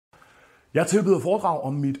Jeg tilbyder foredrag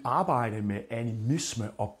om mit arbejde med animisme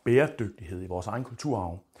og bæredygtighed i vores egen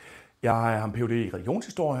kulturarv. Jeg har en Ph.D. i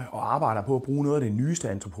religionshistorie og arbejder på at bruge noget af det nyeste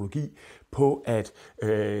antropologi på at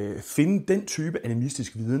finde den type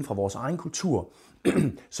animistisk viden fra vores egen kultur,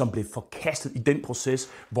 som blev forkastet i den proces,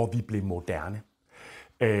 hvor vi blev moderne.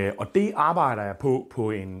 Og det arbejder jeg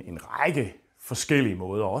på en række forskellige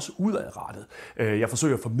måder, også udadrettet. Jeg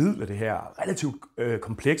forsøger at formidle det her relativt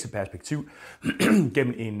komplekse perspektiv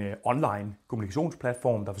gennem en online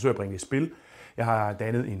kommunikationsplatform, der forsøger at bringe det i spil. Jeg har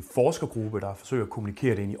dannet en forskergruppe, der forsøger at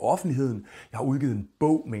kommunikere det ind i offentligheden. Jeg har udgivet en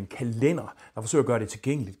bog med en kalender, der forsøger at gøre det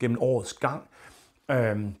tilgængeligt gennem årets gang.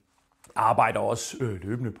 Arbejder også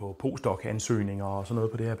løbende på postdoc-ansøgninger og sådan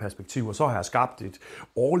noget på det her perspektiv. Og så har jeg skabt et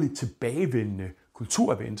årligt tilbagevendende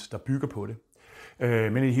kulturevent, der bygger på det.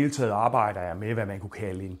 Men i det hele taget arbejder jeg med, hvad man kunne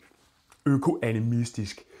kalde en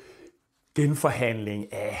økoanimistisk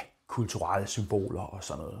genforhandling af kulturelle symboler og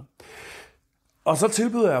sådan noget. Og så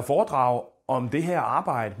tilbyder jeg foredrag om det her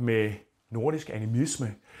arbejde med nordisk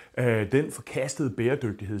animisme, den forkastede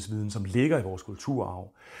bæredygtighedsviden, som ligger i vores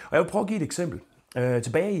kulturarv. Og jeg vil prøve at give et eksempel.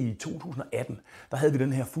 Tilbage i 2018, der havde vi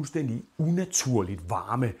den her fuldstændig unaturligt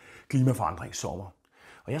varme klimaforandringssommer.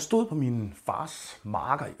 Og jeg stod på min fars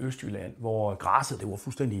marker i Østjylland, hvor græsset det var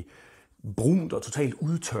fuldstændig brunt og totalt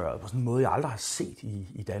udtørret på sådan en måde, jeg aldrig har set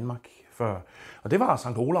i Danmark før. Og det var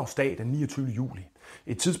Sankt Olavs dag den 29. juli.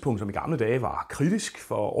 Et tidspunkt, som i gamle dage var kritisk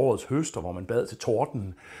for årets høster, hvor man bad til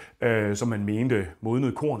torden, som man mente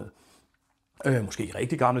modnede kornet. Måske i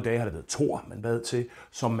rigtig gamle dage har det været Thor, man bad til,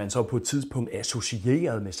 som man så på et tidspunkt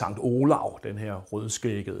associerede med Sankt Olav, den her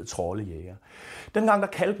rødskæggede troldejæger. Dengang der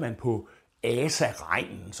kaldte man på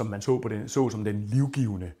Asa-regnen, som man så som den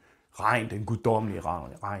livgivende regn, den guddommelige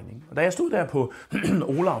regn. Og da jeg stod der på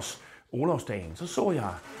Olavsdagen, så jeg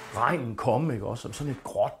regnen komme, ikke, også, som sådan et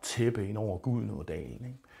gråt tæppe ind over Gudenådalen.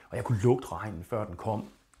 Ikke? Og jeg kunne lugte regnen, før den kom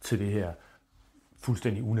til det her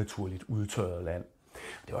fuldstændig unaturligt udtørrede land.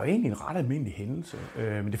 Det var egentlig en ret almindelig hændelse,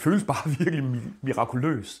 men det føles bare virkelig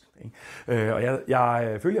mirakuløst. Ikke? Og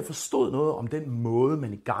jeg følte, jeg forstod noget om den måde,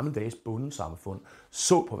 man i gamle dages bondesamfund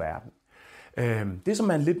så på verden. Det, som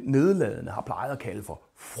man lidt nedladende har plejet at kalde for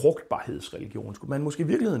frugtbarhedsreligion, skulle man måske i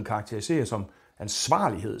virkeligheden karakterisere som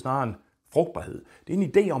ansvarlighed snarere end frugtbarhed. Det er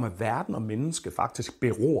en idé om, at verden og menneske faktisk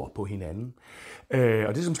beror på hinanden.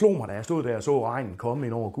 Og det, som slog mig, da jeg stod der og så regnen komme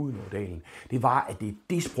ind over Gudenådalen, det var, at det er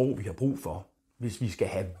det sprog, vi har brug for, hvis vi skal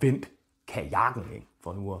have vendt kajakken, ikke?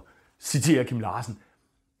 For nu at citere Kim Larsen.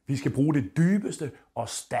 Vi skal bruge det dybeste og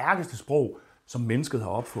stærkeste sprog, som mennesket har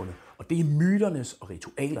opfundet. Og det er myternes og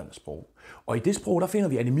ritualernes sprog. Og i det sprog, der finder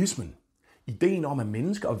vi animismen. Ideen om, at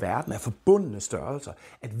mennesker og verden er forbundne størrelser.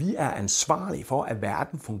 At vi er ansvarlige for, at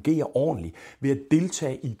verden fungerer ordentligt ved at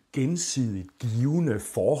deltage i et gensidigt givende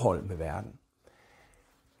forhold med verden.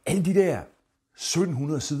 Alle de der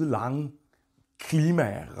 1700 sider lange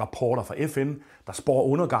klimarapporter fra FN, der spår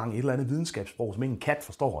undergang i et eller andet videnskabssprog, som ingen kat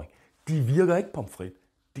forstår, ikke? De virker ikke pomfrit.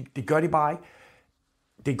 Det gør de bare ikke.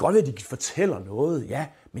 Det kan godt være, at de fortæller noget, ja,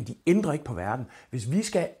 men de ændrer ikke på verden. Hvis vi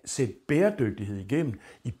skal sætte bæredygtighed igennem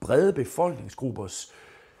i brede befolkningsgruppers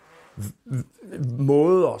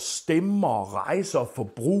måder, stemmer, rejser,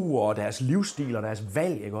 forbrugere og deres livsstil og deres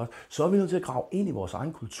valg, ikke også? Så er vi nødt til at grave ind i vores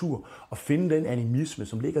egen kultur og finde den animisme,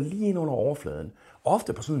 som ligger lige ind under overfladen.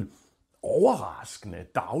 Ofte på sådan overraskende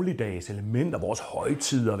dagligdags elementer, vores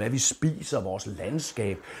højtider, hvad vi spiser, vores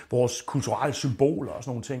landskab, vores kulturelle symboler og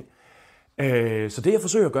sådan nogle ting. Så det jeg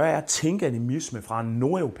forsøger at gøre er at tænke animisme fra en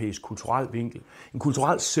nordeuropæisk kulturel vinkel. En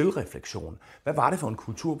kulturel selvreflektion. Hvad var det for en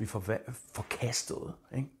kultur, vi forkastede?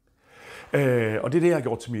 Ikke? Og det er det, jeg har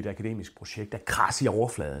gjort til mit akademiske projekt, at krasse i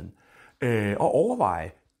overfladen. Og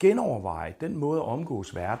genoverveje den måde at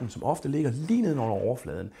omgås verden, som ofte ligger lige nede under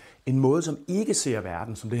overfladen. En måde, som ikke ser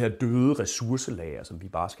verden som det her døde ressourcelager, som vi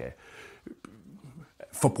bare skal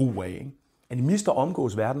forbruge af. Ikke? Animister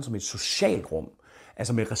omgås verden som et socialt rum.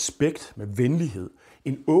 Altså med respekt, med venlighed.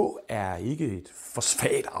 En å er ikke et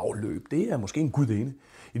fosfatafløb, det er måske en gudinde.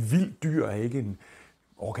 Et vildt dyr er ikke en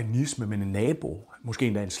organisme, men en nabo, måske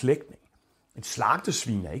endda en slægtning. Et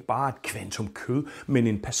slagtesvin er ikke bare et kvantum kød, men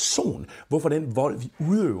en person, hvorfor den vold, vi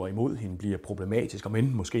udøver imod hende, bliver problematisk, og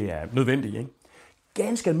men måske er nødvendig. Ikke?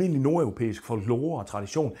 Ganske almindelig nordeuropæisk folklore og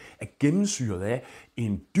tradition er gennemsyret af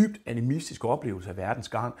en dybt animistisk oplevelse af verdens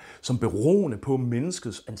gang, som beroende på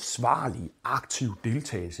menneskets ansvarlige, aktive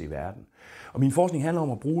deltagelse i verden. Og min forskning handler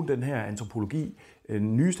om at bruge den her antropologi,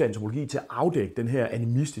 den nyeste antropologi, til at afdække den her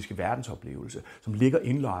animistiske verdensoplevelse, som ligger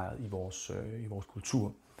indlejret i vores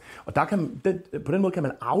kultur. Og på den måde kan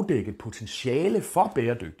man afdække et potentiale for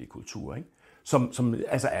bæredygtig kultur, ikke? som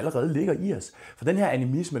altså allerede ligger i os. For den her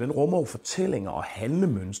animisme, den rummer jo fortællinger og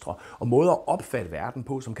handlemønstre og måder at opfatte verden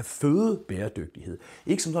på, som kan føde bæredygtighed.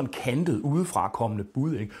 Ikke som sådan kantet udefra kommende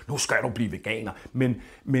bud, ikke? Nu skal du blive veganer,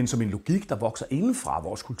 men som en logik, der vokser indenfra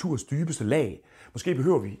vores kulturs dybeste lag. Måske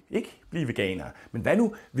behøver vi ikke blive veganere, men hvad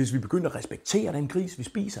nu, hvis vi begynder at respektere den gris, vi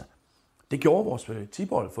spiser? Det gjorde vores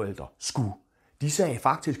tipoldeforældre skulle. De sagde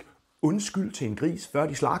faktisk undskyld til en gris, før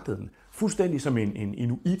de slagtede den. Fuldstændig som en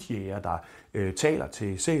inuitjæger, der taler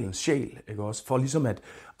til sælens sjæl, ikke også? For ligesom at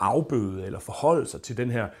afbøde eller forholde sig til den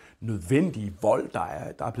her nødvendige vold,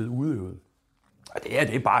 der er blevet udøvet. Og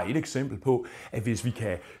det er bare et eksempel på, at hvis vi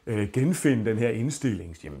kan genfinde den her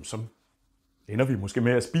indstilling, jamen, så ender vi måske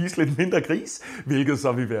med at spise lidt mindre gris, hvilket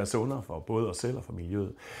så vil være sundere for både os selv og for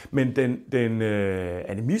miljøet. Men den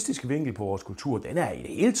animistiske vinkel på vores kultur, den er i det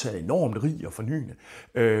hele taget enormt rig og fornyende,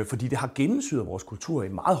 fordi det har gennemsyret vores kultur i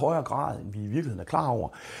meget højere grad, end vi i virkeligheden er klar over.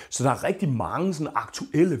 Så der er rigtig mange sådan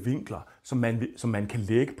aktuelle vinkler, som man kan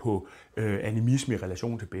lægge på animisme i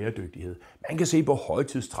relation til bæredygtighed. Man kan se på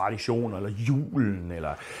højtidstraditioner, eller julen,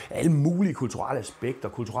 eller alle mulige kulturelle aspekter,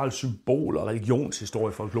 kulturelle symboler,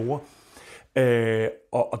 religionshistorie, folklore.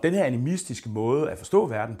 Og den her animistiske måde at forstå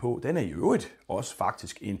verden på, den er i øvrigt også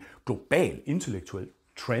faktisk en global intellektuel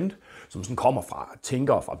trend, som sådan kommer fra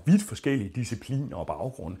tænkere fra vidt forskellige discipliner og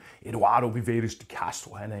baggrunde. Eduardo Viveros de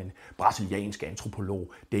Castro, han er en brasiliansk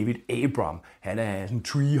antropolog. David Abram, han er en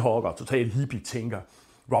treehugger, total hippie-tænker.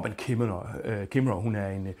 Robin Kimmerer, hun er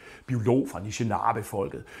en biolog fra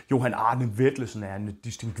Anishinaabe-folket. Johan Arne Vetlesen er en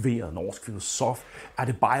distingueret norsk filosof.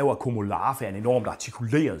 Adebayo Akomolafe er en enormt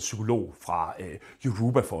artikuleret psykolog fra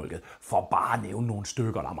Yoruba-folket, for bare at nævne nogle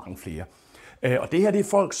stykker, der er mange flere. Og det her, det er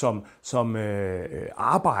folk, som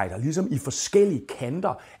arbejder ligesom i forskellige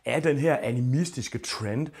kanter af den her animistiske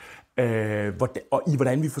trend, og i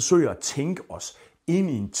hvordan vi forsøger at tænke os ind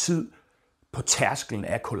i en tid, på tærsklen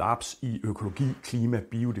af kollaps i økologi, klima,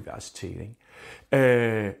 biodiversitet. Ikke?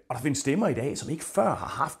 Og der findes stemmer i dag, som ikke før har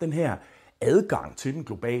haft den her adgang til den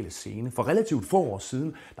globale scene. For relativt få år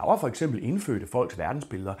siden, der var for eksempel indfødte folks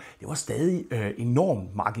verdensbilleder, det var stadig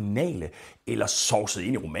enormt marginale, eller sovset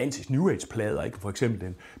ind i romantisk New Age-plader. Ikke? For eksempel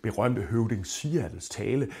den berømte høvding Seattles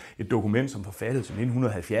tale, et dokument, som forfattet til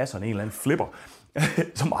 1970'erne, en eller anden flipper,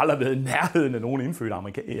 som aldrig har været i nærheden af nogen indfødte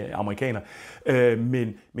amerikanere.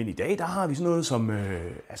 Men i dag, der har vi sådan noget som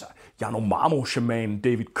Yanomamo-shamanen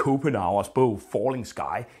David Copenhauers bog Falling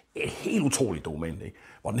Sky. Et helt utroligt dokument, ikke?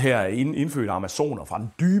 Hvor den her indfødte amazoner fra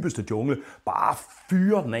den dybeste jungle bare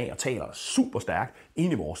fyrer den af og taler super stærkt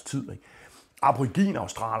ind i vores tid. Ikke?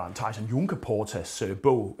 Aborigin-australeren Tyson Yunkaportas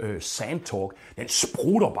bog Sand Talk, den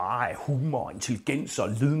sprutter bare af humor, intelligens og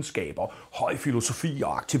lidenskaber, høj filosofi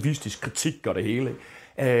og aktivistisk kritik og det hele.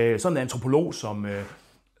 Sådan en antropolog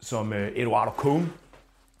som Eduardo Cohn,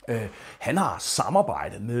 han har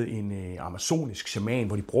samarbejdet med en amazonisk shaman,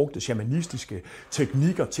 hvor de brugte shamanistiske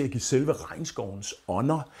teknikker til at give selve regnskovens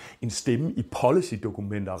ånder en stemme i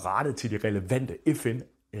policy-dokumenter rettet til de relevante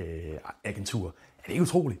FN-agenturer. Er det ikke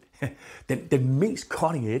utroligt? Den mest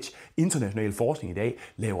cutting-edge internationale forskning i dag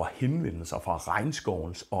laver henvendelser fra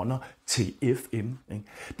regnskovens ånder til FN. Ikke?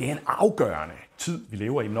 Det er en afgørende tid, vi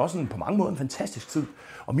lever i, men også på mange måder en fantastisk tid.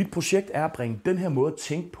 Og mit projekt er at bringe den her måde at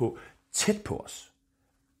tænke på tæt på os.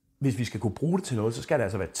 Hvis vi skal kunne bruge det til noget, så skal det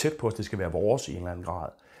altså være tæt på os. Det skal være vores i en eller anden grad.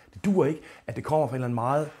 Det duer ikke, at det kommer fra en eller anden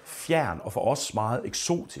meget fjern og for os meget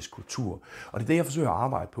eksotisk kultur. Og det er det, jeg forsøger at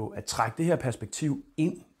arbejde på, at trække det her perspektiv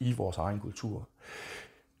ind i vores egen kultur.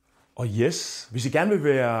 Og yes, hvis I gerne vil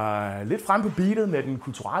være lidt frem på beatet med den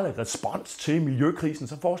kulturelle respons til miljøkrisen,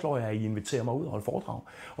 så foreslår jeg, at I inviterer mig ud og holde foredrag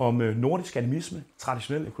om nordisk animisme,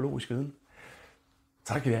 traditionel økologisk viden.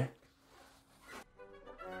 Tak skal I have.